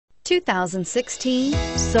2016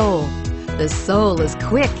 Soul. The Soul is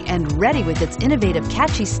quick and ready with its innovative,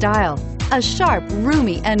 catchy style, a sharp,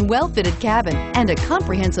 roomy, and well-fitted cabin, and a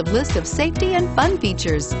comprehensive list of safety and fun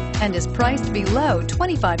features, and is priced below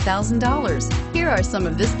 $25,000. Here are some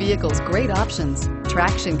of this vehicle's great options: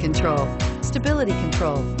 traction control, stability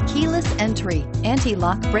control, keyless entry,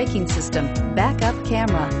 anti-lock braking system, backup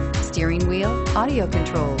camera, steering wheel audio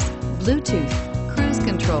controls, Bluetooth, cruise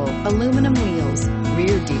control, aluminum wheels,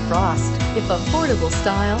 rear defrost. If affordable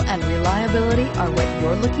style and reliability are what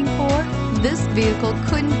you're looking for, this vehicle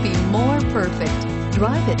couldn't be more perfect.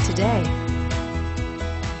 Drive it today.